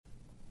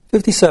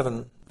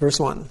57,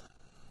 verse 1.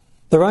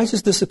 The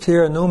righteous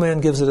disappear, and no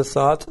man gives it a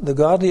thought. The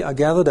godly are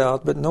gathered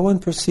out, but no one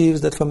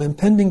perceives that from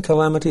impending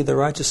calamity the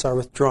righteous are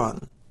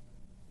withdrawn.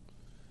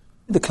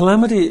 The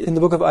calamity in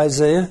the book of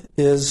Isaiah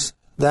is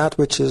that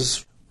which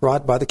is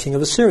wrought by the king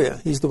of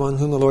Assyria. He's the one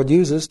whom the Lord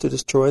uses to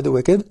destroy the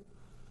wicked.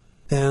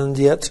 And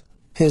yet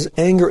his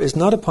anger is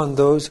not upon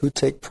those who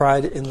take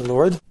pride in the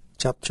Lord.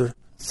 Chapter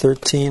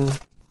 13,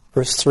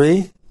 verse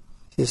 3.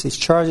 He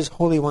charges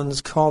holy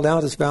ones called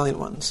out as valiant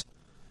ones.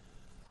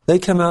 They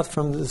come out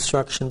from the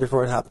destruction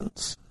before it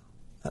happens.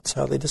 That's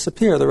how they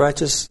disappear. The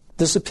righteous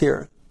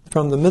disappear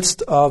from the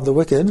midst of the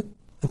wicked,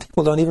 and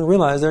people don't even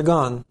realize they're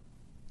gone.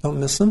 Don't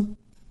miss them.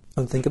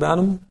 Don't think about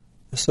them.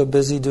 They're so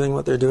busy doing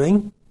what they're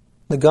doing.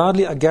 The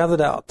godly are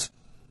gathered out.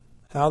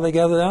 How are they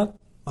gathered out?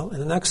 Well,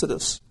 in an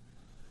exodus.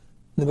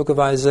 In the book of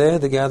Isaiah,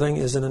 the gathering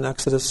is in an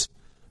exodus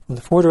from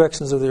the four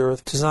directions of the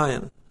earth to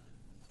Zion.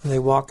 And they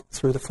walk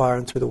through the fire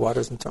and through the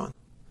waters and so on.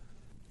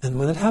 And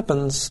when it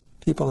happens,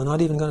 people are not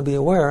even going to be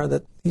aware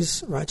that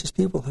these righteous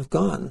people have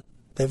gone.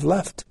 They've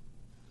left.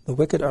 The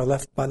wicked are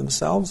left by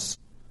themselves.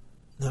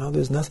 Now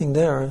there's nothing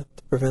there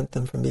to prevent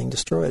them from being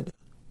destroyed.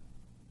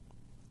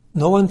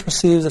 No one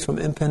perceives that from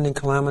impending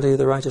calamity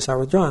the righteous are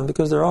withdrawn,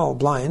 because they're all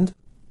blind.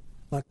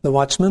 Like the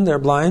watchmen, they're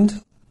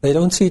blind. They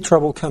don't see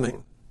trouble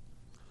coming.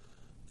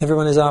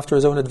 Everyone is after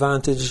his own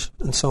advantage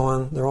and so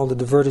on. They're all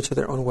diverted to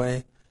their own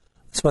way.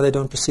 That's why they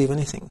don't perceive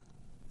anything.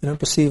 They don't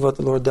perceive what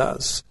the Lord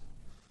does.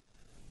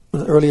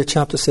 The earlier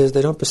chapter says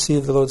they don't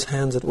perceive the Lord's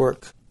hands at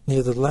work,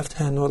 neither the left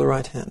hand nor the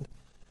right hand.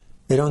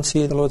 They don't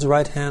see the Lord's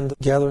right hand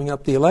gathering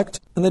up the elect,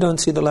 and they don't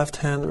see the left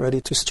hand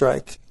ready to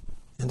strike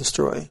and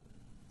destroy.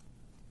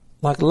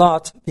 Like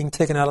Lot being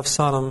taken out of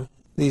Sodom,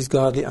 these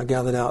godly are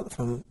gathered out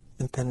from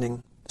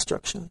impending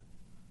destruction.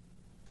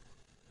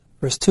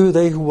 Verse 2,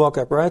 they who walk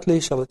uprightly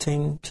shall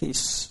attain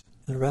peace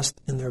and rest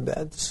in their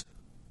beds.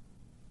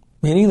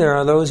 Meaning there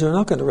are those who are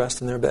not going to rest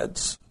in their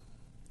beds.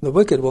 The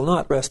wicked will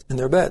not rest in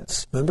their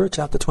beds. Remember,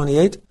 chapter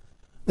 28,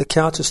 the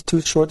couch is too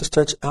short to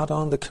stretch out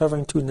on, the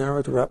covering too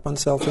narrow to wrap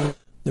oneself in.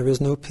 There is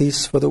no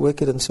peace for the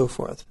wicked, and so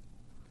forth.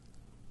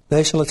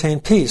 They shall attain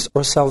peace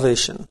or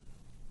salvation,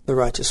 the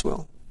righteous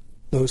will,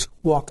 those who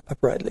walk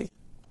uprightly.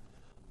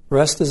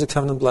 Rest is a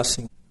covenant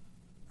blessing.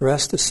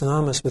 Rest is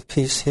synonymous with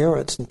peace here.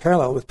 It's in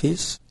parallel with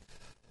peace.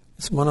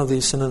 It's one of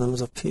these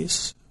synonyms of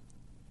peace.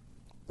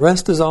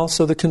 Rest is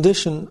also the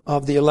condition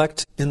of the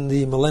elect in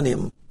the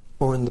millennium,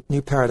 or in the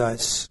new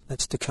paradise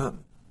that's to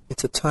come.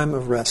 It's a time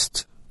of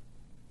rest.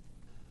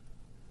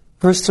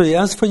 Verse 3,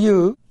 as for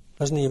you,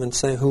 doesn't even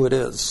say who it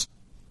is,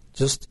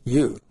 just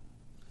you.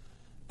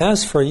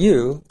 As for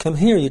you, come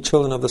here, you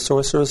children of the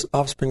sorceress,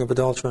 offspring of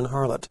adulterer and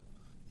harlot.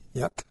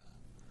 Yuck.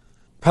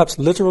 Perhaps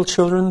literal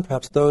children,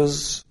 perhaps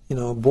those,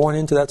 born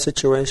into that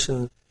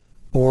situation,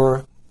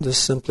 or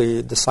just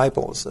simply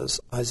disciples,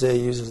 as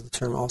Isaiah uses the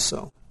term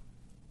also.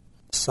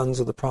 Sons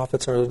of the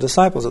prophets are the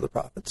disciples of the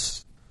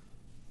prophets.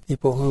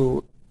 People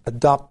who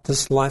adopt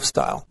this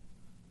lifestyle.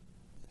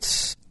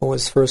 It's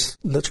always first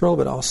literal,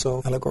 but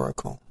also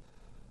allegorical.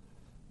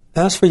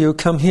 As for you,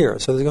 come here.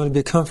 So there's going to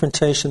be a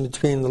confrontation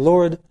between the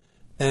Lord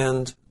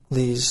and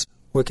these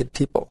wicked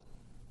people.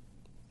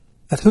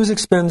 At whose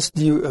expense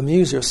do you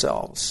amuse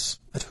yourselves?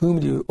 At whom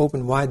do you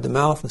open wide the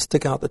mouth and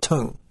stick out the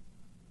tongue?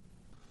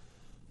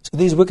 So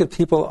these wicked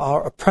people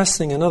are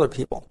oppressing another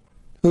people.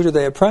 Who do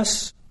they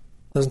oppress?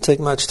 Doesn't take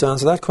much to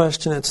answer that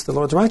question. It's the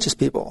Lord's righteous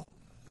people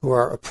who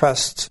are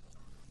oppressed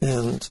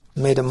and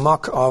made a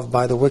mock of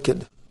by the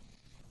wicked.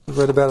 We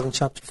read about it in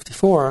chapter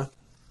 54.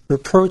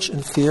 Reproach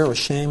and fear or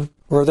shame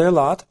were their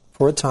lot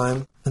for a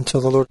time until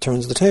the Lord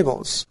turns the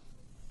tables.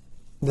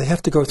 They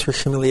have to go through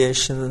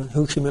humiliation, and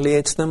who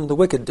humiliates them? The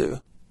wicked do.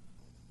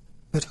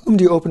 At whom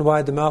do you open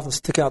wide the mouth and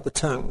stick out the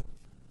tongue?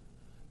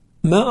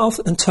 Mouth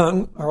and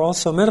tongue are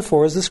also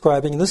metaphors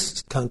describing, in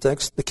this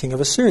context, the king of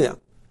Assyria.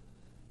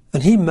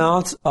 And he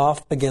mouths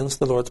off against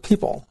the Lord's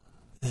people.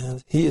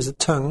 And he is a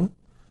tongue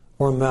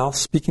or a mouth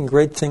speaking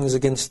great things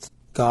against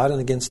God and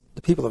against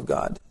the people of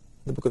God.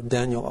 The book of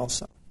Daniel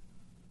also.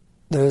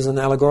 There is an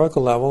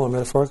allegorical level or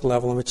metaphorical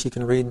level in which you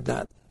can read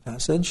that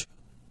passage.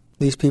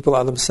 These people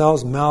are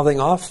themselves mouthing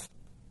off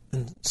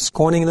and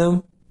scorning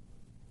them,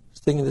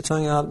 sticking the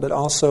tongue out, but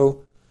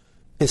also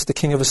it's the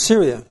king of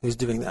Assyria who's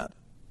doing that.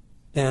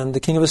 And the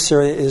king of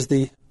Assyria is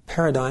the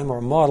paradigm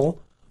or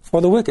model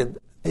for the wicked,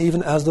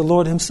 even as the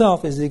Lord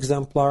himself is the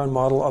exemplar and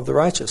model of the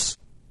righteous.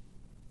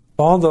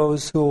 All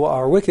those who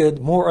are wicked,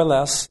 more or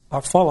less,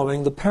 are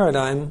following the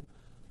paradigm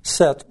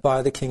set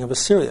by the king of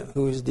Assyria,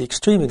 who is the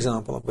extreme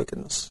example of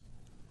wickedness.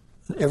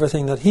 And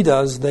everything that he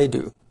does, they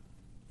do,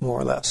 more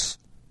or less.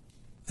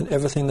 And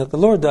everything that the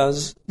Lord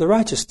does, the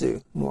righteous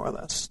do, more or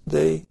less.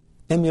 They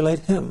emulate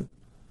him.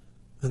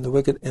 And the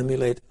wicked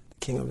emulate the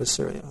king of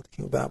Assyria, the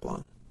king of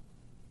Babylon.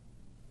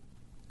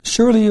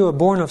 Surely you are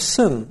born of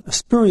sin, a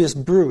spurious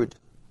brood,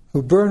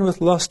 who burn with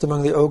lust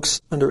among the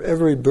oaks under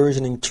every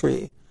burgeoning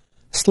tree,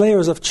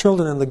 slayers of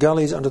children in the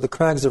gullies under the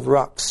crags of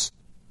rocks.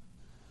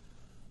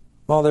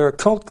 While they're a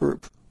cult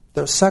group,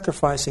 they're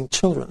sacrificing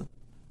children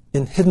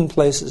in hidden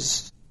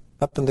places,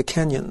 up in the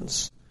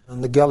canyons,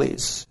 in the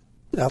gullies,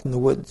 out in the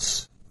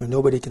woods, where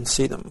nobody can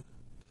see them.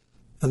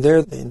 And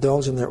there they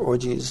indulge in their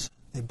orgies.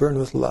 They burn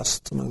with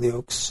lust among the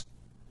oaks.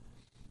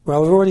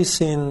 Well, we've already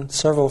seen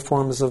several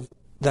forms of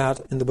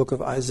that in the book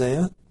of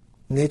Isaiah.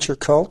 Nature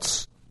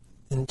cults.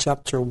 In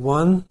chapter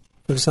 1,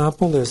 for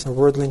example, there's a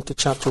word linked to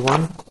chapter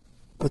 1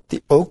 with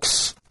the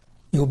oaks.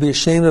 You will be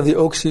ashamed of the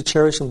oaks you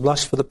cherish and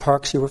blush for the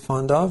parks you were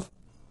fond of.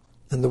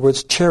 And the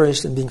words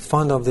cherished and being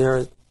fond of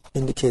there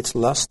indicates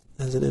lust,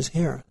 as it is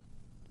here.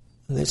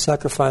 And they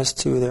sacrifice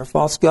to their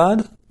false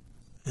god,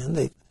 and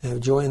they have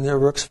joy in their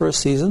works for a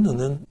season, and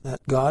then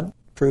that god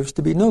proves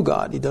to be no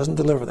god. He doesn't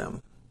deliver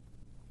them.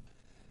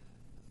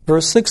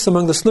 Verse 6,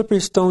 among the slippery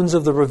stones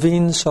of the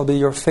ravines shall be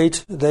your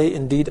fate. They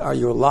indeed are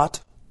your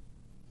lot.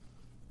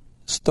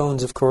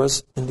 Stones, of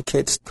course,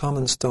 indicates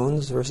common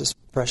stones versus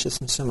precious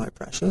and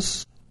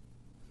semi-precious.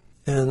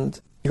 And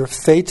your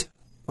fate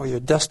or your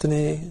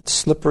destiny, it's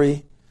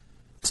slippery.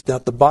 It's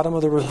at the bottom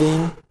of the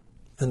ravine.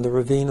 And the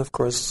ravine, of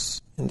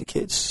course,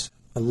 indicates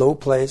a low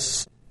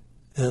place.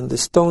 And the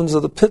stones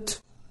of the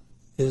pit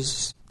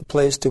is the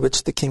place to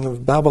which the king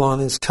of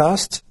Babylon is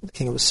cast, the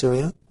king of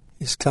Assyria.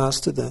 He's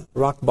cast to the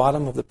rock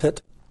bottom of the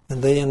pit,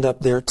 and they end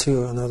up there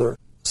too in other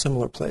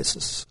similar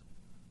places.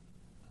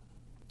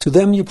 To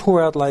them you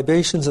pour out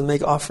libations and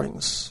make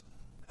offerings.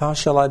 How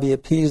shall I be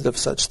appeased of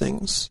such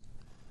things?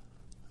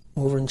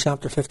 Over in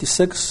chapter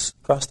 56,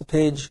 across the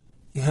page,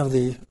 you have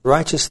the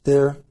righteous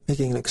there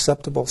making an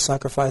acceptable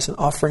sacrifice and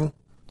offering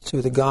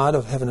to the God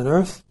of heaven and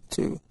earth,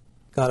 to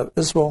God of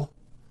Israel.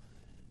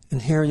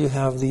 And here you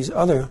have these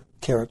other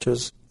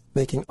characters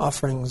making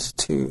offerings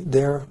to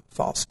their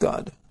false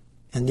god.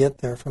 And yet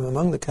they're from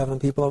among the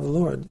covenant people of the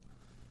Lord.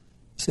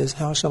 He says,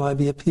 how shall I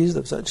be appeased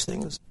of such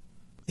things?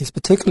 He's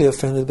particularly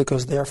offended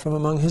because they are from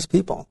among his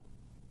people.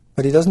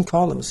 But he doesn't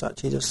call them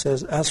such. He just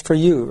says, as for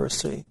you, verse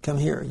 3, come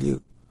here,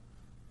 you.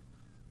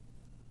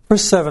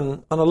 Verse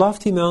 7, on a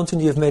lofty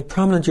mountain you have made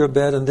prominent your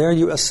bed, and there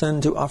you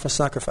ascend to offer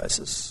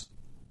sacrifices.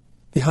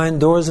 Behind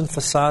doors and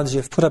facades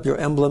you have put up your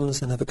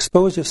emblems, and have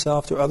exposed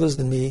yourself to others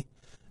than me.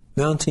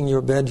 Mounting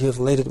your bed you have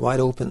laid it wide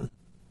open.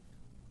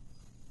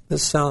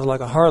 This sounds like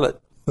a harlot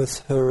with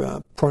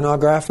her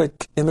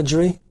pornographic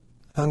imagery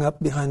hung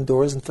up behind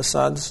doors and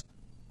facades.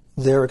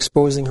 There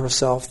exposing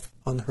herself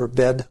on her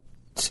bed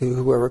to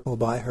whoever will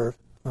buy her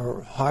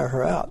or hire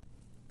her out.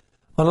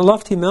 On a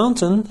lofty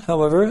mountain,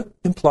 however,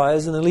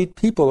 implies an elite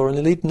people or an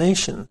elite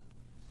nation.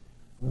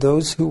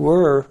 Those who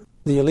were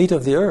the elite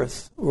of the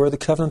earth were the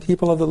covenant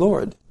people of the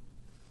Lord.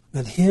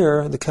 And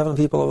here, the covenant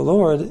people of the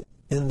Lord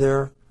in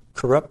their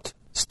corrupt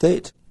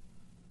state.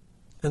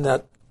 And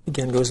that,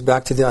 again, goes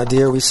back to the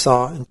idea we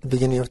saw in the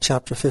beginning of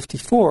chapter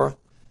 54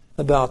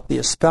 about the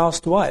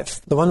espoused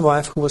wife, the one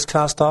wife who was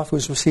cast off, who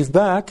was received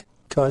back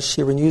because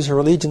she renews her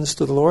allegiance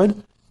to the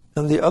Lord,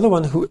 and the other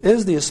one who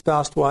is the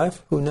espoused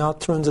wife, who now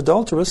turns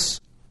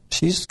adulterous,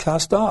 she's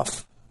cast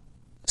off.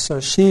 So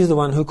she's the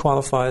one who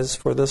qualifies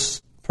for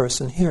this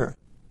person here.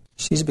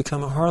 She's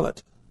become a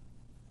harlot.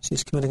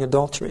 She's committing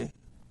adultery.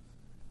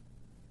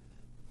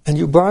 And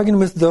you bargain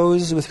with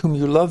those with whom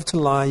you love to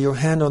lie your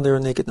hand on their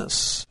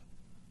nakedness.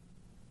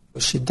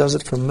 She does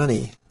it for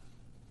money.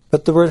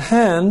 But the word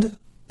hand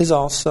is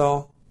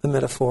also a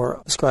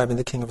metaphor describing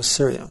the king of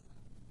Assyria.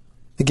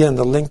 Again,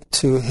 the link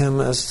to him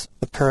as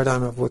the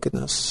paradigm of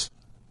wickedness.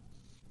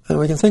 And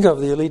we can think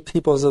of the elite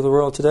peoples of the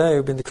world today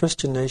who've been the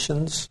Christian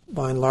nations,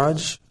 by and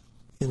large,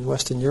 in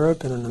Western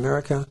Europe and in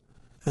America.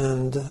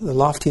 And the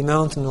lofty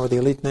mountain or the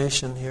elite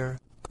nation here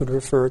could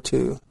refer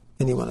to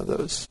any one of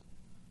those.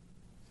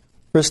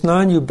 Verse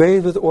 9, you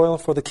bathe with oil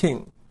for the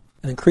king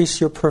and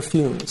increase your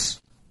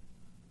perfumes.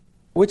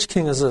 Which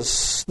king is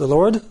this? The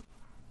Lord?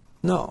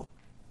 No.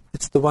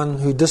 It's the one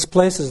who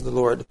displaces the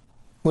Lord.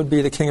 Would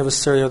be the king of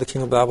Assyria or the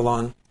king of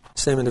Babylon,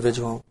 same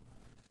individual.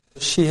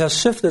 She has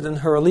shifted in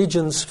her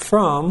allegiance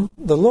from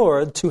the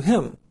Lord to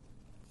him.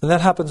 And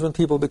that happens when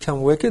people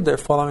become wicked. They're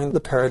following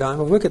the paradigm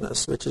of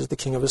wickedness, which is the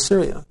king of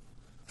Assyria,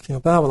 the king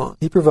of Babylon.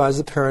 He provides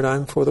the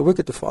paradigm for the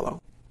wicked to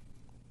follow.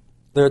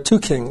 There are two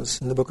kings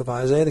in the book of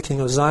Isaiah, the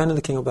king of Zion and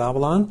the king of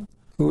Babylon,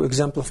 who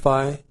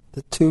exemplify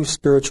the two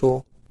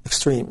spiritual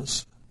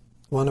extremes,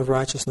 one of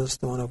righteousness,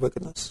 the one of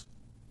wickedness.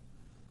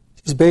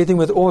 She's bathing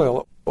with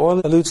oil.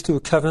 Oil alludes to a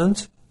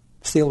covenant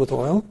sealed with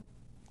oil.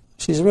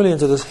 She's really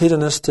into this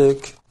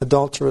hedonistic,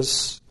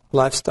 adulterous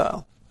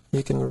lifestyle.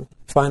 You can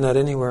find that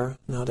anywhere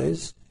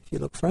nowadays if you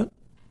look for it.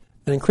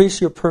 And increase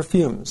your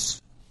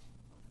perfumes.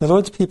 The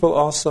Lord's people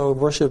also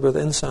worship with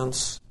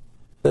incense,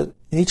 but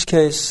in each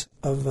case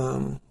of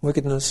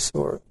wickedness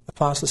or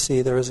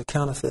apostasy, there is a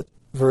counterfeit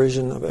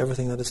version of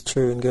everything that is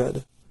true and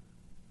good.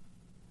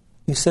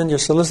 You send your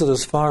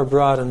solicitors far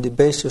abroad and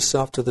debase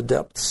yourself to the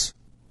depths.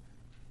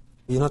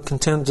 You're not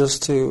content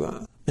just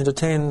to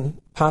entertain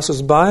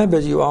passers-by,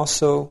 but you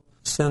also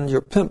send your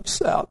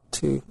pimps out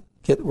to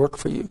get work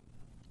for you.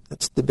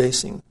 That's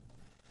debasing.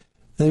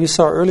 And we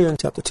saw earlier in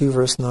chapter 2,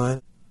 verse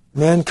 9,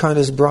 mankind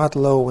is brought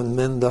low when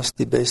men thus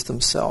debase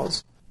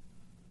themselves.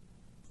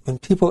 When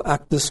people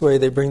act this way,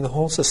 they bring the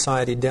whole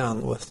society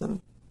down with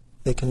them.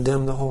 They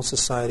condemn the whole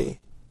society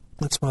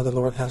That's why the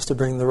Lord has to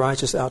bring the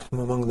righteous out from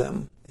among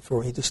them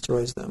before he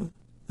destroys them.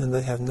 And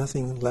they have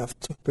nothing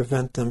left to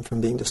prevent them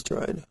from being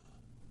destroyed.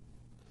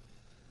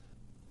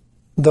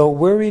 Though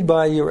worried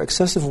by your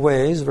excessive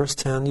ways, verse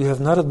 10, you have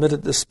not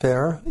admitted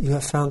despair, you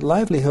have found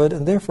livelihood,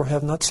 and therefore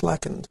have not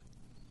slackened.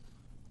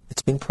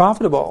 It's been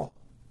profitable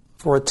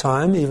for a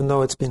time, even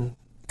though it's been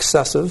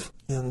excessive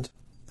and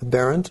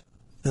aberrant,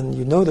 and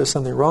you know there's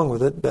something wrong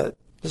with it, but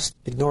just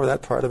ignore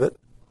that part of it.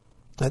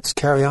 Let's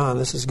carry on.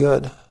 This is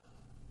good.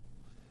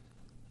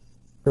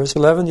 Verse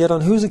 11, yet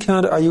on whose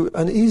account are you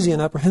uneasy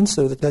and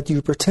apprehensive that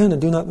you pretend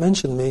and do not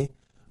mention me,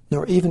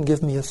 nor even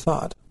give me a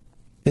thought?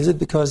 Is it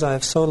because I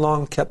have so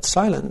long kept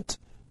silent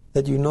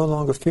that you no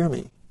longer fear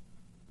me?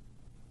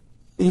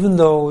 Even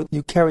though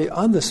you carry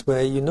on this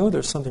way, you know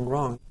there's something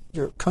wrong.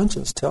 Your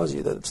conscience tells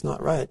you that it's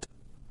not right.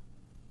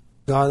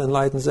 God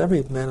enlightens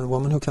every man and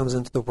woman who comes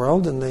into the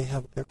world, and they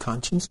have their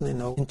conscience, and they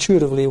know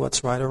intuitively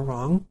what's right or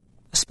wrong.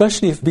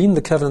 Especially if being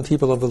the covenant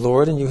people of the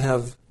Lord, and you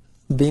have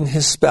been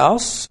his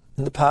spouse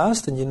in the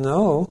past, and you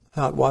know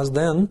how it was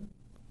then.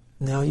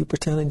 Now you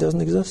pretend he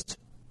doesn't exist.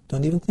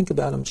 Don't even think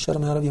about him. Shut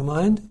him out of your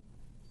mind.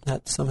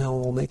 That somehow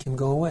will make him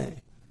go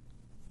away.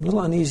 I'm a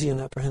little uneasy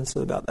and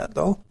apprehensive about that,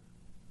 though.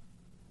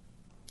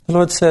 The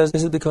Lord says,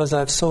 is it because I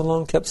have so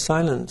long kept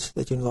silent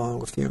that you no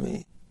longer fear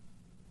me?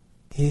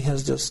 He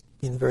has just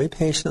been very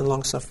patient and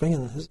long-suffering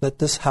and has let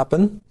this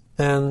happen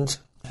and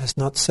has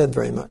not said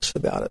very much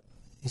about it.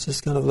 He's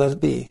just going to let it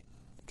be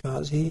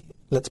because he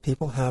lets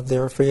people have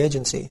their free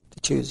agency to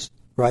choose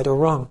right or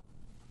wrong.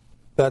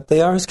 But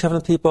they are his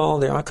covenant people.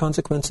 There are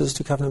consequences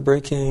to covenant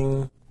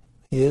breaking.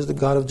 He is the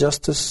God of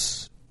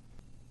justice.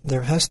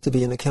 There has to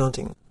be an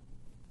accounting.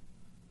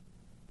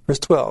 Verse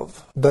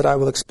 12, but I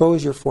will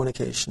expose your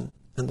fornication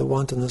and the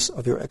wantonness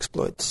of your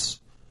exploits.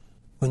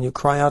 When you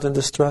cry out in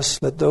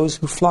distress, let those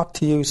who flock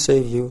to you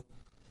save you.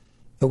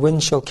 A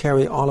wind shall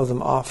carry all of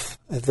them off,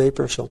 a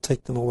vapor shall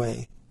take them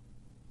away.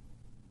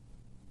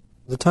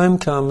 The time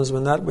comes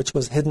when that which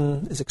was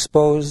hidden is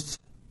exposed.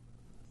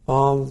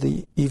 All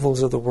the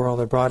evils of the world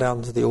are brought out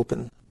into the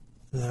open.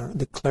 They are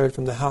declared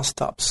from the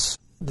housetops,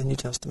 the New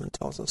Testament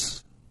tells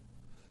us.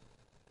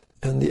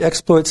 And the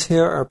exploits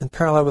here are in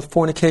parallel with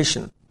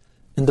fornication.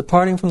 And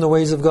departing from the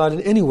ways of God in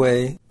any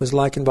way was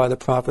likened by the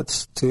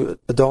prophets to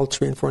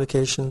adultery and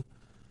fornication.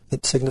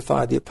 It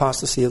signified the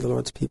apostasy of the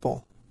Lord's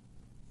people.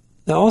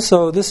 Now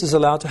also, this is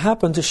allowed to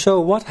happen to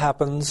show what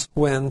happens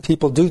when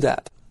people do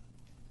that.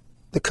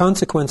 The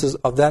consequences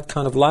of that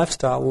kind of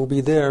lifestyle will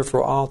be there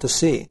for all to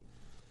see.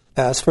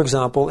 As, for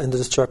example, in the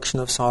destruction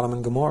of Sodom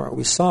and Gomorrah.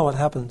 We saw what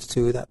happened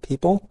to that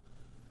people.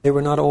 They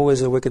were not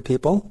always a wicked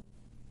people.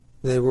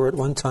 They were at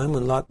one time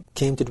when Lot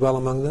came to dwell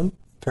among them.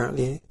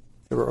 Apparently,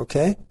 they were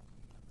okay.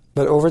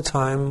 But over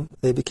time,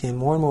 they became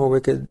more and more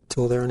wicked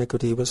till their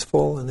iniquity was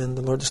full, and then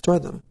the Lord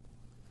destroyed them.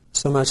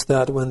 So much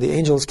that when the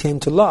angels came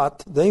to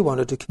Lot, they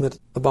wanted to commit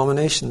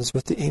abominations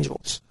with the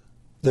angels.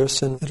 Their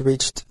sin had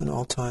reached an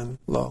all-time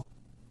low.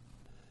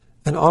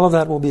 And all of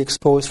that will be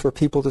exposed for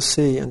people to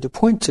see and to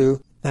point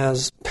to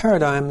as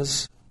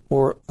paradigms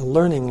or a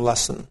learning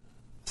lesson,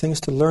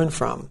 things to learn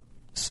from,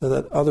 so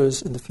that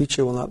others in the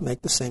future will not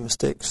make the same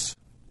mistakes.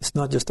 It's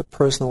not just a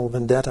personal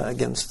vendetta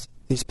against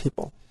these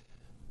people.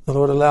 The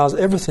Lord allows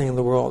everything in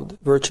the world,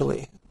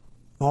 virtually,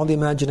 all the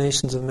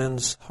imaginations of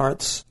men's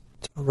hearts,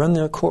 to run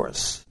their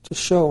course, to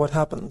show what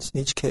happens in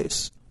each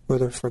case,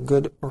 whether for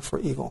good or for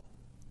evil.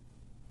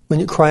 When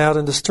you cry out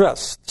in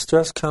distress,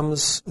 distress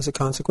comes as a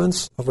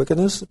consequence of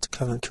wickedness. It's a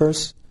covenant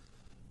curse.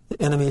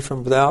 The enemy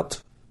from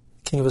without,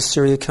 the king of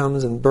Assyria,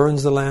 comes and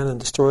burns the land and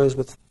destroys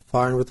with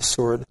fire and with the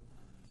sword.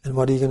 And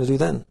what are you going to do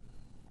then?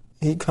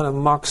 He kind of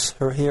mocks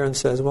her here and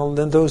says, well,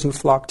 then those who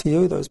flock to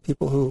you, those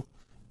people who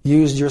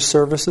used your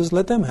services,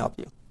 let them help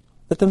you.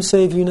 Let them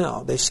save you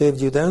now. They saved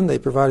you then. They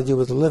provided you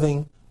with a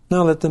living.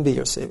 Now let them be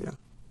your Savior.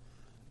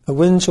 A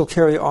wind shall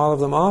carry all of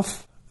them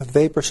off. A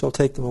vapor shall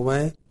take them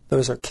away.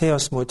 Those are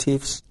chaos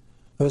motifs.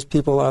 Those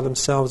people are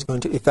themselves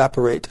going to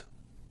evaporate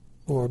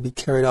or be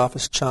carried off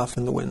as chaff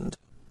in the wind.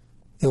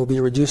 They will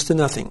be reduced to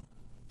nothing.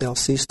 They'll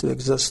cease to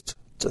exist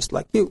just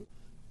like you.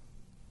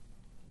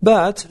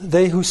 But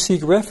they who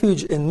seek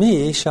refuge in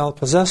me shall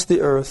possess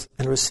the earth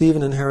and receive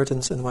an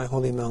inheritance in my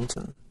holy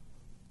mountain.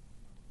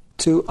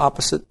 Two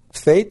opposite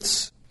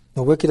fates,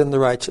 the wicked and the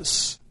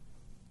righteous.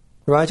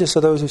 The righteous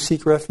are those who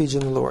seek refuge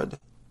in the Lord.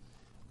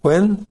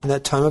 When? In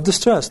that time of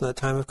distress, in that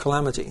time of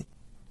calamity.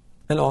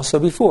 And also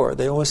before.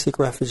 They always seek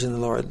refuge in the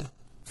Lord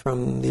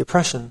from the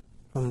oppression,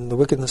 from the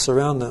wickedness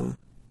around them.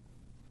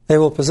 They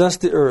will possess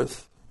the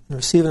earth and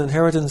receive an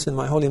inheritance in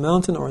my holy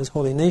mountain or his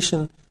holy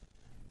nation.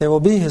 They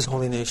will be his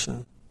holy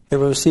nation. They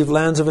will receive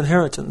lands of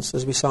inheritance,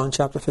 as we saw in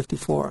chapter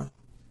 54.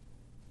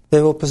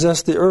 They will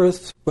possess the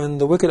earth when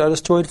the wicked are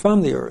destroyed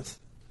from the earth.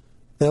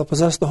 They'll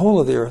possess the whole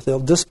of the earth.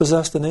 They'll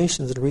dispossess the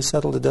nations and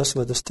resettle the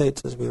desolate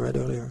estates, as we read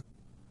earlier.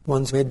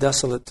 Ones made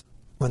desolate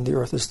when the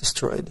earth is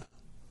destroyed.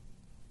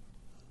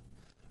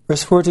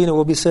 Verse 14, it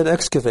will be said,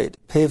 excavate,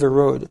 pave a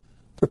road,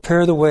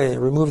 prepare the way,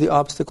 remove the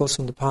obstacles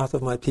from the path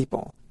of my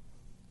people.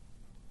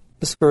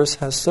 This verse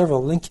has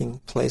several linking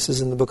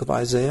places in the book of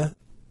Isaiah.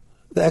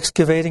 The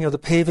excavating or the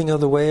paving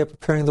of the way, or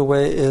preparing the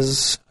way,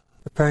 is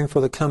preparing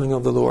for the coming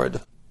of the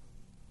Lord.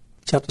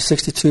 Chapter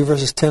 62,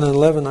 verses 10 and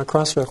 11 are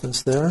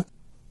cross-referenced there.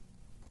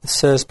 It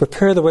says,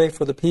 "Prepare the way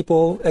for the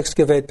people,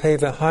 excavate,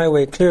 pave a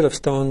highway cleared of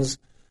stones,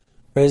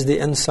 raise the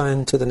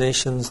ensign to the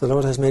nations. The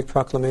Lord has made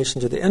proclamation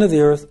to the end of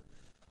the earth.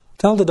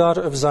 Tell the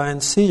daughter of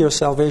Zion, see, your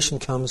salvation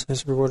comes,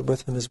 his reward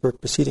with him, his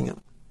work preceding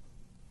him."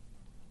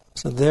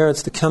 So there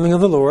it's the coming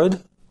of the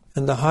Lord,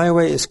 and the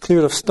highway is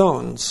cleared of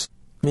stones,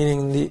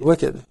 meaning the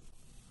wicked.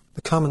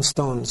 The common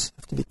stones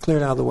have to be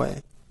cleared out of the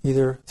way,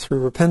 either through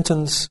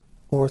repentance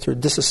or through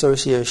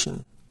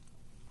disassociation.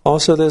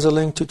 Also, there's a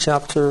link to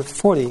chapter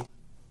 40,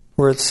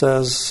 where it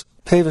says,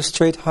 "Pave a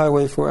straight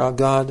highway for our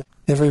God.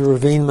 Every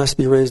ravine must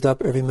be raised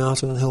up, every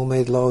mountain and hill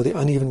made low. The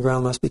uneven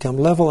ground must become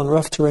level, and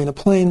rough terrain a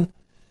plain.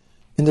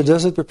 In the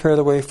desert prepare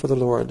the way for the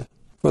Lord.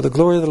 For the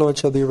glory of the Lord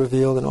shall be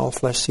revealed, and all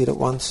flesh see it at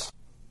once."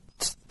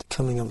 It's the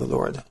coming of the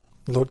Lord.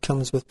 The Lord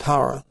comes with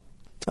power.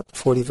 Chapter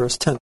 40, verse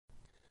 10.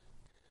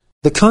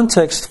 The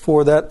context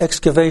for that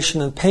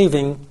excavation and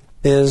paving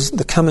is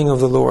the coming of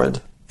the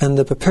Lord. And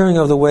the preparing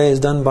of the way is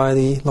done by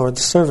the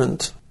Lord's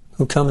servant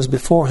who comes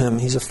before him.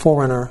 He's a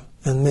forerunner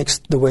and makes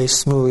the way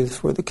smooth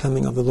for the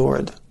coming of the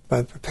Lord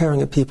by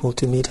preparing a people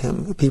to meet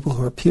him, a people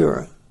who are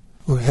pure,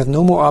 who have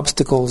no more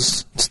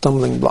obstacles,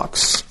 stumbling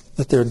blocks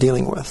that they're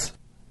dealing with.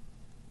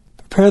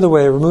 "Prepare the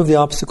way, remove the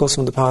obstacles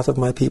from the path of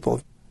my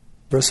people."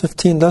 Verse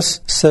 15, "Thus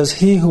says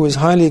he who is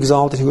highly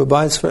exalted, who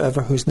abides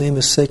forever, whose name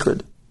is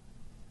sacred."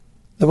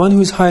 The one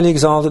who is highly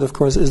exalted, of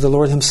course, is the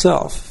Lord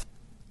himself.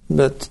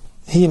 But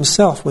he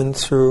himself went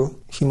through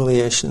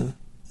humiliation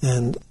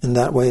and in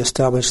that way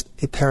established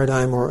a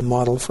paradigm or a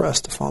model for us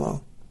to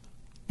follow.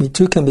 We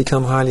too can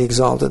become highly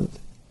exalted.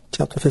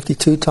 Chapter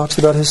 52 talks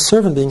about his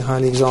servant being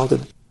highly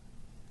exalted.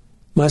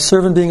 "My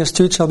servant being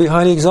astute shall be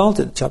highly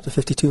exalted." Chapter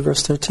 52,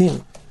 verse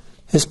 13.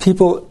 His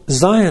people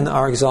Zion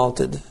are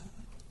exalted.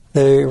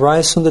 They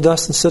rise from the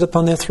dust and sit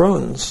upon their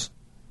thrones.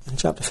 In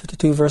chapter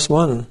 52, verse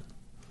 1.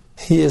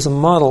 He is a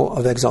model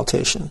of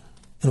exaltation,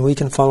 and we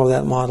can follow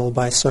that model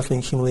by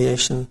suffering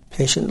humiliation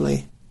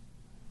patiently.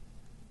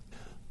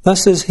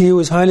 "Thus is he who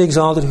is highly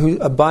exalted, who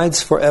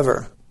abides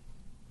forever."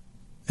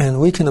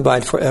 And we can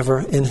abide forever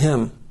in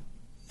him.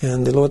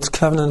 And the Lord's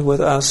covenant with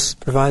us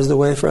provides the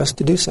way for us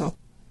to do so.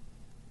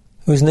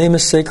 "Whose name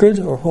is sacred,"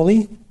 or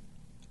holy.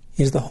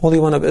 He's the Holy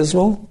One of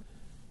Israel,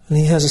 and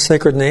he has a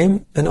sacred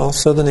name, and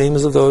also the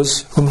names of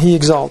those whom he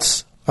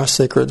exalts are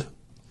sacred.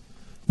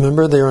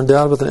 Remember, they are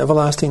endowed with an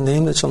everlasting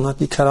name that shall not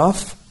be cut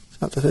off.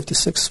 Chapter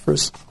 56,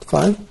 verse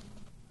 5.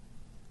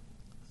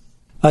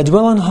 "I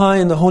dwell on high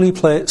in the holy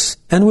place,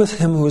 and with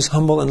him who is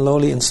humble and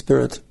lowly in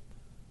spirit."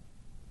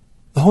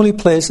 The holy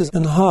place is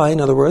on high, in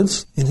other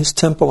words, in his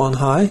temple on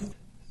high.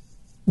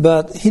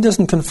 But he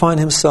doesn't confine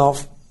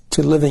himself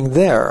to living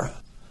there.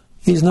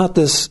 He's not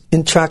this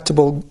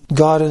intractable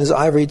God in his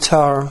ivory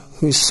tower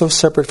who's so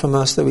separate from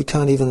us that we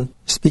can't even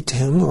speak to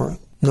him or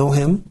know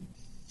him.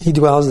 He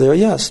dwells there,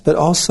 yes, but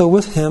also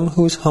with him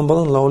who is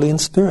humble and lowly in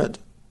spirit.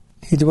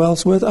 He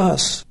dwells with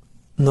us,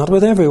 not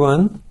with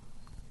everyone,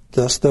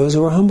 just those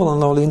who are humble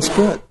and lowly in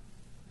spirit.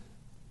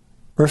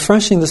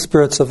 Refreshing the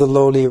spirits of the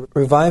lowly,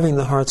 reviving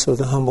the hearts of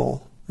the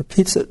humble.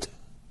 Repeats it.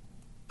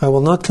 "I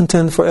will not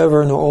contend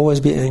forever, nor always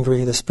be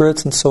angry. The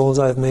spirits and souls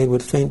I have made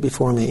would faint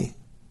before me."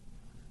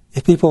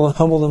 If people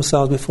humble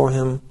themselves before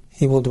him,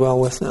 he will dwell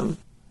with them.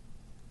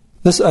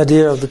 This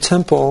idea of the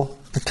temple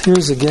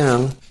appears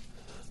again.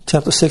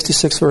 Chapter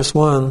 66, verse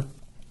 1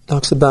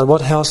 talks about,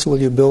 "What house will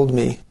you build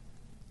me?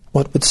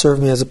 What would serve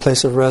me as a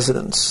place of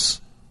residence?"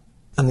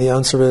 And the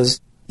answer is,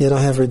 "Yet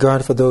I have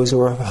regard for those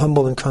who are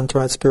humble and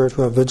contrite spirit,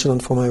 who are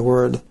vigilant for my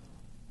word."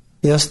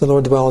 Yes, the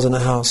Lord dwells in a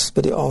house,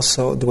 but he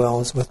also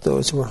dwells with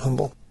those who are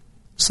humble.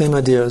 Same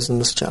ideas in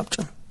this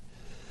chapter.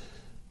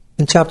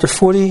 In chapter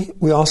 40,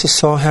 we also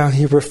saw how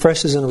he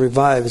refreshes and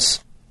revives.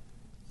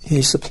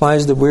 He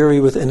supplies the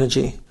weary with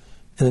energy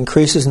and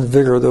increases in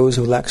vigor those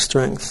who lack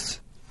strength.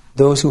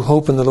 "Those who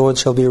hope in the Lord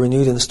shall be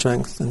renewed in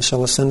strength, and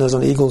shall ascend as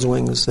on eagle's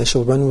wings. They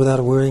shall run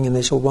without wearying, and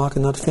they shall walk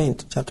and not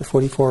faint." Chapter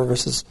 44,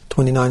 verses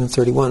 29 and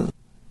 31.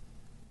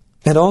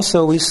 And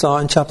also we saw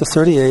in chapter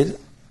 38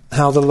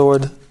 how the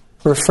Lord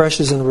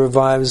refreshes and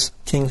revives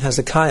King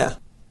Hezekiah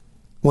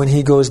when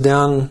he goes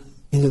down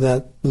into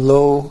that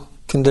low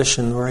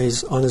condition where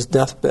he's on his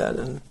deathbed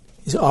and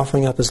he's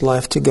offering up his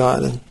life to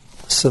God and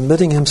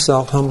submitting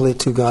himself humbly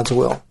to God's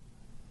will.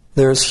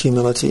 There is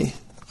humility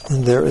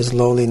and there is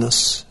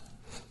lowliness.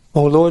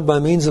 "O Lord, by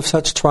means of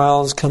such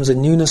trials comes a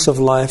newness of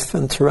life,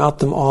 and throughout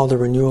them all the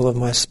renewal of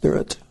my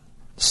spirit,"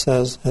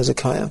 says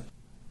Hezekiah.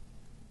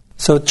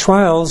 So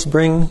trials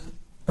bring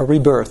a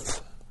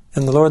rebirth,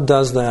 and the Lord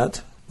does that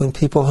when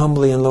people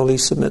humbly and lowly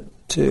submit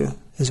to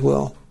his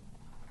will.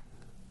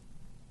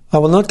 "I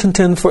will not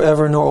contend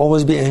forever, nor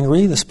always be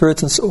angry. The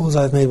spirits and souls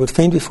I have made would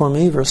faint before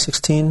me." Verse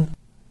 16.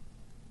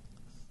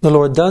 The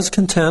Lord does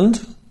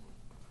contend,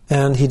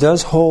 and he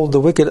does hold the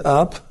wicked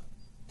up.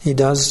 He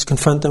does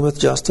confront them with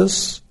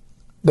justice.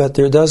 But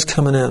there does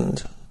come an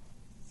end.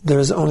 There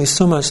is only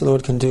so much the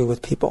Lord can do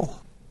with people.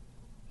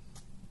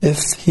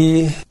 If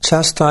he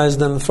chastised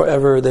them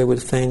forever, they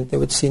would faint. They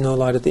would see no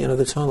light at the end of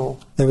the tunnel.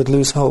 They would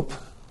lose hope.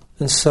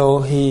 And so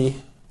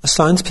he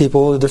assigns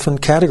people to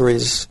different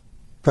categories,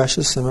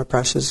 precious,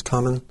 semi-precious,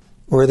 common,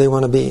 where they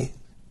want to be.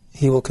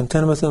 He will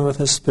contend with them with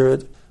his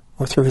Spirit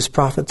or through his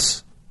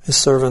prophets, his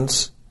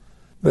servants.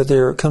 But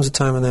there comes a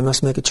time when they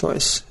must make a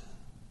choice.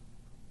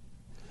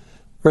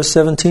 Verse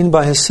 17,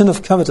 by his sin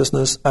of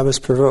covetousness I was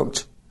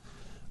provoked.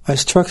 I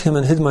struck him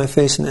and hid my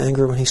face in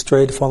anger when he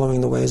strayed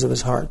following the ways of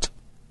his heart.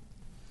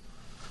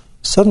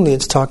 Suddenly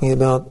it's talking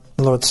about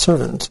the Lord's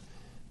servant,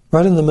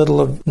 right in the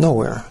middle of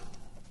nowhere.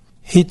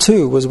 He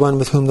too was one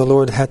with whom the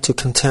Lord had to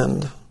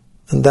contend,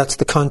 and that's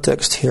the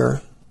context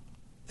here.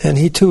 And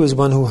he too is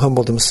one who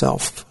humbled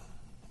himself,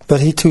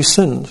 but he too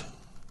sinned.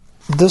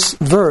 This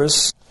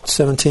verse,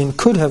 17,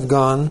 could have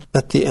gone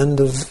at the end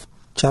of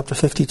chapter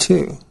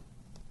 52.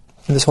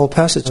 And this whole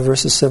passage,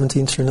 verses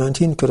 17 through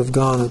 19, could have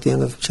gone at the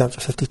end of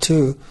chapter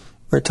 52,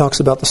 where it talks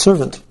about the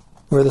servant,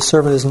 where the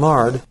servant is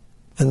marred,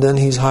 and then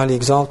he's highly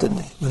exalted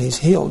when he's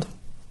healed.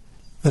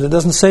 But it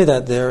doesn't say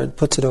that there. It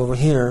puts it over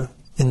here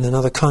in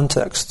another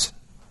context.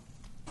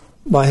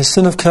 By his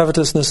sin of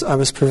covetousness I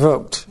was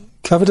provoked.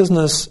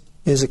 Covetousness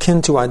is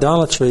akin to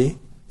idolatry.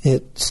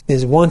 It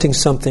is wanting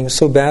something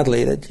so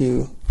badly that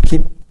you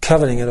keep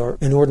coveting it or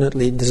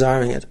inordinately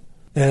desiring it.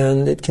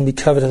 And it can be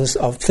covetous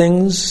of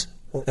things,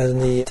 as in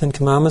the Ten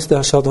Commandments,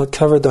 thou shalt not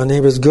covet thy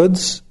neighbor's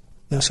goods,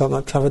 thou shalt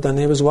not covet thy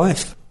neighbor's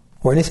wife,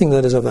 or anything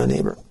that is of thy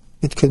neighbor.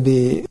 It could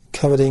be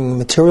coveting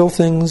material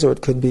things, or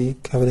it could be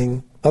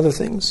coveting other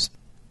things.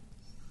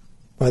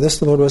 By this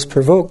the Lord was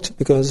provoked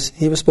because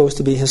he was supposed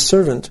to be his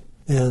servant,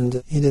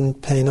 and he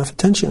didn't pay enough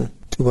attention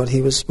to what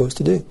he was supposed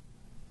to do.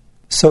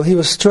 So he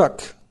was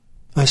struck.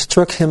 I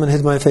struck him and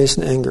hid my face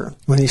in anger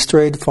when he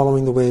strayed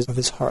following the ways of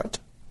his heart.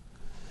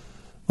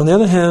 On the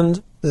other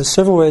hand, there's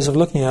several ways of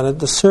looking at it.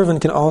 The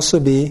servant can also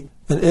be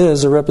and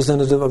is a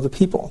representative of the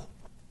people.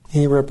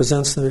 He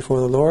represents them before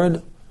the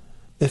Lord.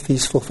 If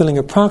he's fulfilling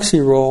a proxy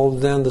role,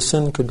 then the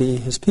sin could be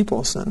his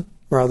people's sin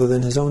rather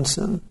than his own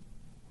sin.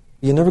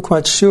 You're never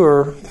quite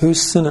sure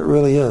whose sin it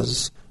really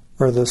is.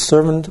 Or the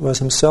servant was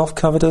himself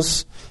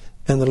covetous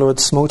and the Lord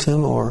smote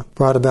him or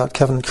brought about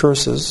covenant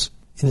curses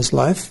in his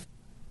life.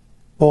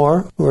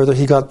 Or whether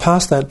he got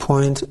past that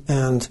point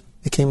and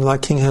became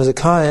like King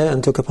Hezekiah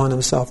and took upon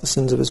himself the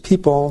sins of his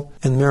people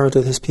and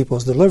merited his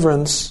people's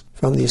deliverance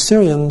from the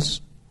Assyrians.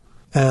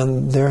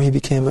 And there he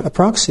became a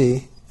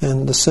proxy,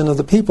 and the sin of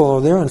the people or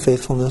their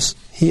unfaithfulness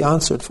he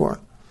answered for.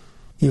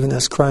 Even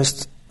as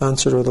Christ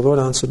answered, or the Lord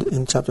answered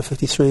in chapter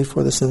 53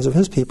 for the sins of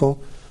his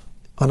people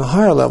on a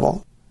higher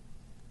level.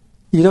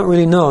 You don't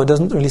really know, it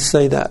doesn't really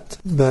say that,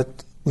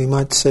 but we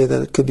might say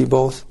that it could be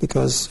both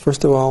because,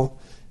 first of all,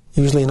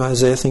 usually in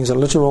Isaiah things are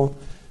literal,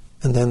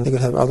 and then they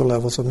could have other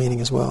levels of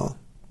meaning as well.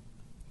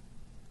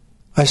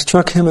 I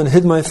struck him and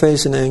hid my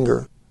face in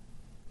anger.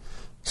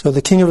 So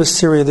the king of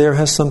Assyria there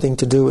has something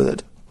to do with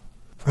it.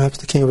 Perhaps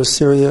the king of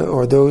Assyria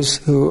or those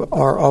who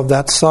are of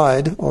that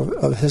side, or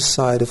of his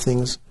side of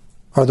things,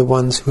 are the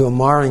ones who are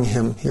marring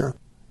him here.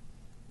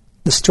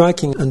 The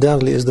striking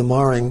undoubtedly is the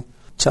marring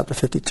chapter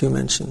 52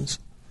 mentions.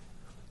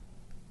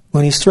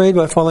 When he strayed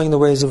by following the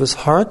ways of his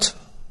heart,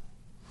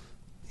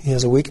 he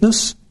has a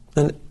weakness,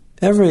 and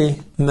every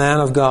man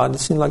of God, it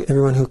seems like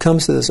everyone who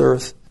comes to this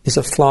earth is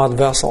a flawed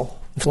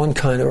vessel of one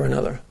kind or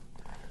another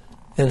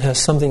and has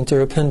something to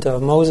repent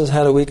of. Moses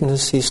had a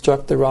weakness. He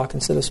struck the rock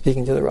instead of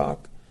speaking to the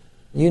rock.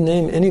 You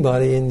name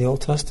anybody in the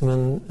Old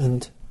Testament,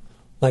 and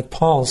like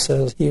Paul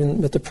says,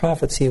 even with the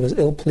prophets, he was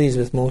ill-pleased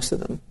with most of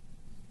them.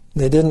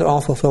 They didn't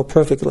all fulfill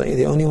perfectly.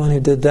 The only one who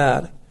did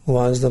that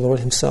was the Lord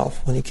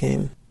himself when he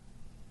came.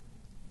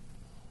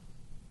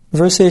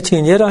 Verse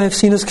 18, yet I have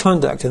seen his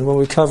conduct and will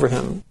recover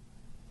him.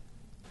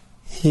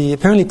 He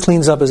apparently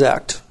cleans up his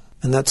act,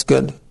 and that's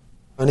good.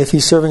 And if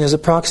he's serving as a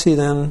proxy,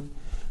 then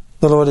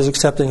the Lord is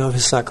accepting of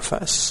his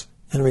sacrifice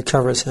and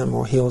recovers him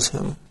or heals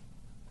him.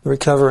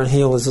 Recover and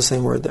heal is the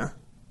same word there.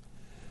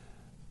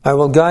 I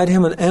will guide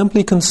him and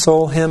amply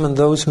console him and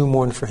those who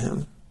mourn for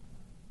him.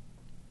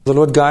 The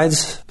Lord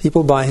guides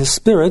people by his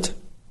Spirit.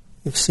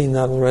 You've seen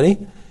that already.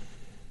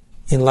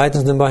 He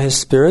enlightens them by his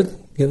Spirit,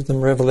 gives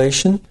them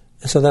revelation.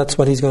 And so that's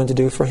what he's going to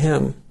do for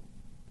him.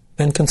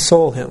 And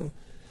console him.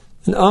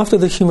 And after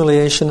the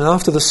humiliation, and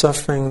after the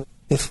suffering,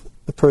 if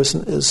the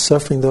person is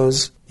suffering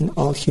those in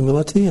all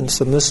humility and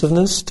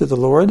submissiveness to the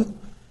Lord,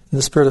 in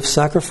the spirit of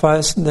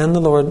sacrifice, then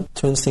the Lord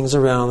turns things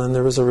around and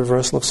there is a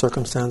reversal of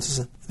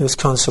circumstances. There's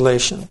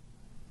consolation.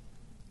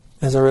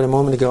 As I read a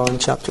moment ago in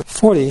chapter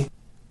 40,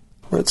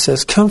 where it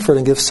says, comfort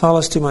and give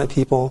solace to my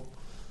people,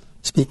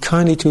 speak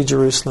kindly to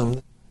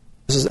Jerusalem.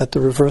 This is at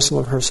the reversal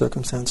of her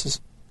circumstances.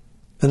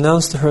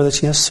 Announce to her that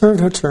she has served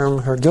her term,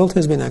 her guilt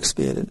has been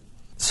expiated.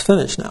 It's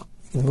finished now.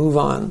 You can move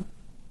on.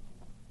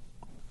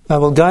 I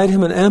will guide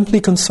him and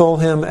amply console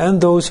him and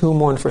those who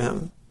mourn for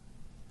him.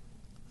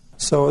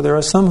 So there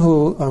are some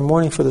who are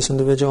mourning for this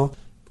individual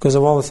because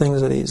of all the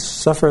things that he's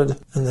suffered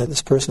and that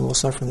this person will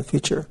suffer in the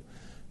future.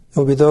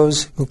 There will be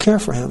those who care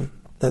for him,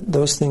 that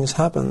those things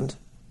happened,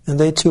 and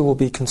they too will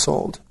be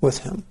consoled with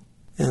him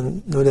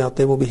And no doubt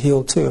they will be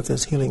healed too if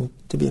there's healing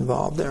to be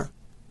involved there.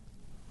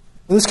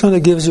 This kind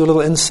of gives you a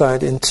little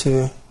insight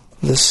into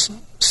this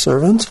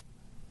servant.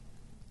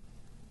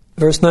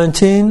 Verse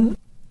 19,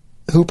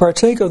 who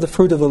partake of the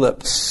fruit of the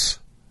lips,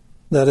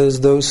 that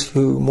is, those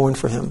who mourn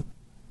for him,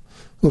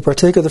 who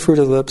partake of the fruit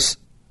of the lips,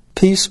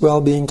 peace,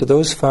 well-being to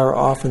those far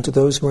off and to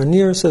those who are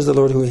near, says the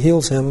Lord who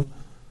heals him.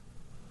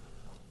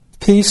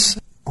 Peace,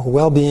 or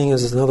well-being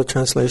is another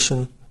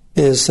translation,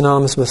 is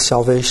synonymous with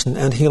salvation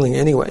and healing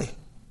anyway.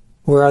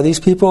 Where are these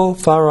people?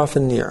 Far off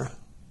and near.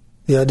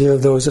 The idea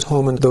of those at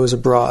home and those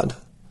abroad.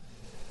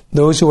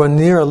 Those who are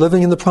near are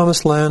living in the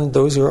promised land.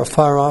 Those who are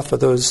far off are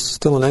those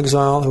still in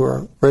exile who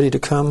are ready to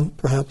come,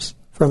 perhaps,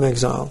 from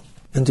exile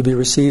and to be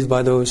received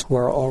by those who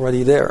are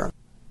already there.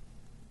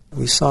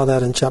 We saw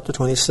that in chapter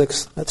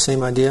 26, that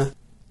same idea,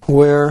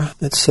 where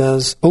it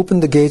says, open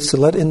the gates to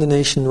let in the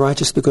nation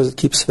righteous because it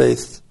keeps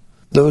faith.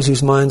 Those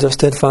whose minds are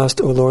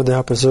steadfast, O Lord,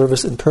 thou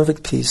preservest in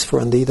perfect peace, for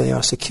in thee they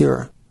are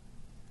secure.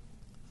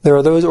 There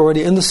are those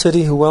already in the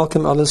city who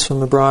welcome others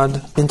from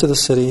abroad into the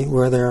city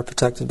where they are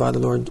protected by the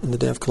Lord in the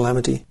day of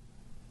calamity.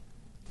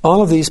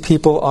 All of these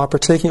people are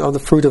partaking of the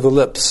fruit of the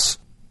lips.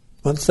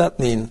 What does that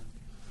mean?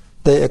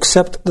 They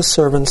accept the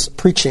servant's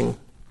preaching.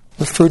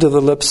 The fruit of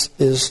the lips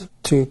is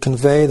to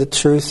convey the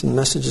truth and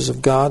messages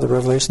of God, the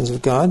revelations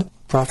of God,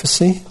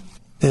 prophecy,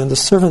 and the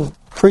servant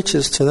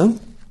preaches to them.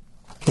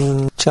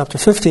 In chapter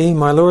 50,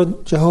 my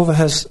Lord Jehovah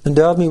has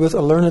endowed me with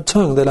a learned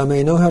tongue, that I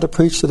may know how to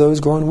preach to those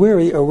grown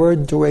weary, a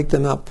word to wake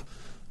them up.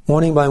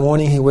 Morning by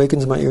morning he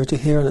wakens my ear to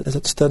hear, and as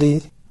it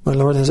study, my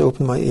Lord has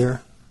opened my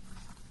ear.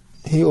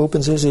 He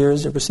opens his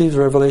ears, and receives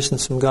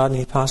revelations from God, and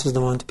he passes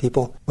them on to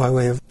people by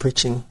way of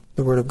preaching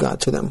the word of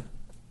God to them.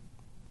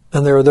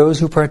 And there are those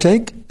who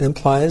partake. It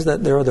implies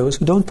that there are those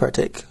who don't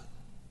partake.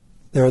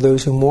 There are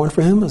those who mourn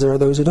for him, as there are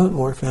those who don't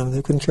mourn for him.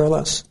 They couldn't care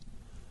less.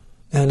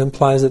 And it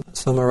implies that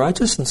some are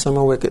righteous and some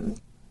are wicked.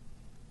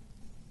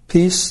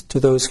 Peace to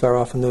those far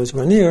off and those who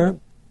are near,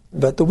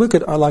 but the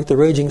wicked are like the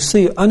raging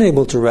sea,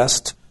 unable to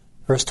rest.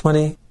 Verse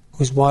 20,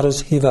 whose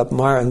waters heave up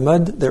mire and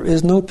mud. There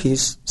is no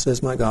peace,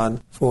 says my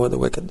God, for the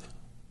wicked.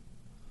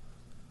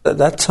 At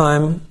that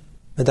time,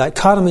 a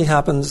dichotomy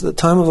happens. At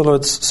the time of the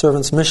Lord's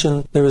servant's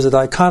mission, there is a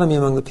dichotomy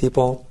among the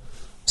people.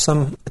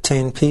 Some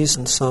attain peace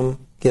and some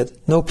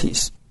get no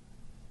peace.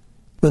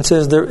 When it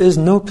says there is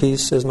no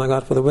peace, says my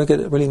God, for the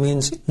wicked, it really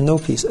means no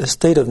peace, a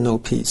state of no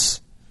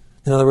peace.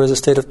 In other words, a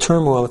state of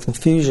turmoil,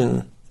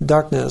 confusion,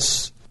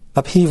 darkness,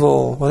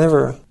 upheaval,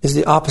 whatever, is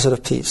the opposite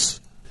of peace.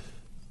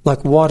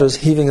 Like waters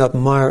heaving up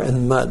mire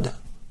and mud.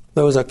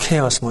 Those are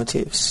chaos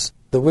motifs.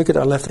 The wicked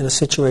are left in a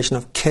situation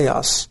of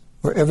chaos,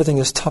 where everything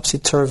is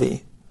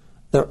topsy-turvy.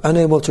 They're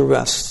unable to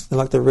rest. They're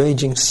like the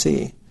raging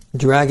sea,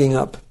 dragging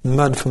up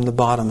mud from the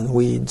bottom and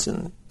weeds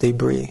and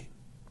debris.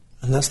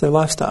 And that's their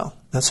lifestyle.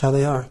 That's how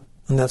they are.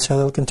 And that's how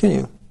they'll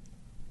continue.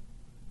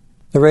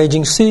 The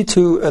raging sea,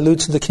 too,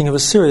 alludes to the king of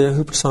Assyria,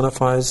 who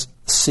personifies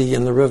the sea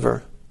and the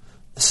river.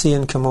 The sea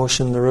in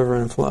commotion, the river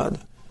in flood.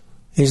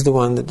 He's the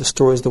one that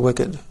destroys the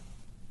wicked.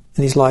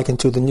 And he's likened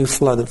to the new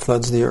flood that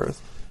floods the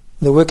earth.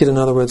 The wicked, in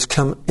other words,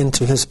 come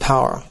into his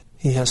power.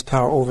 He has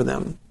power over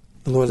them.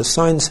 The Lord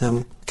assigns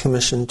him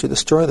commission to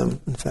destroy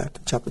them, in fact,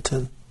 in chapter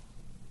 10.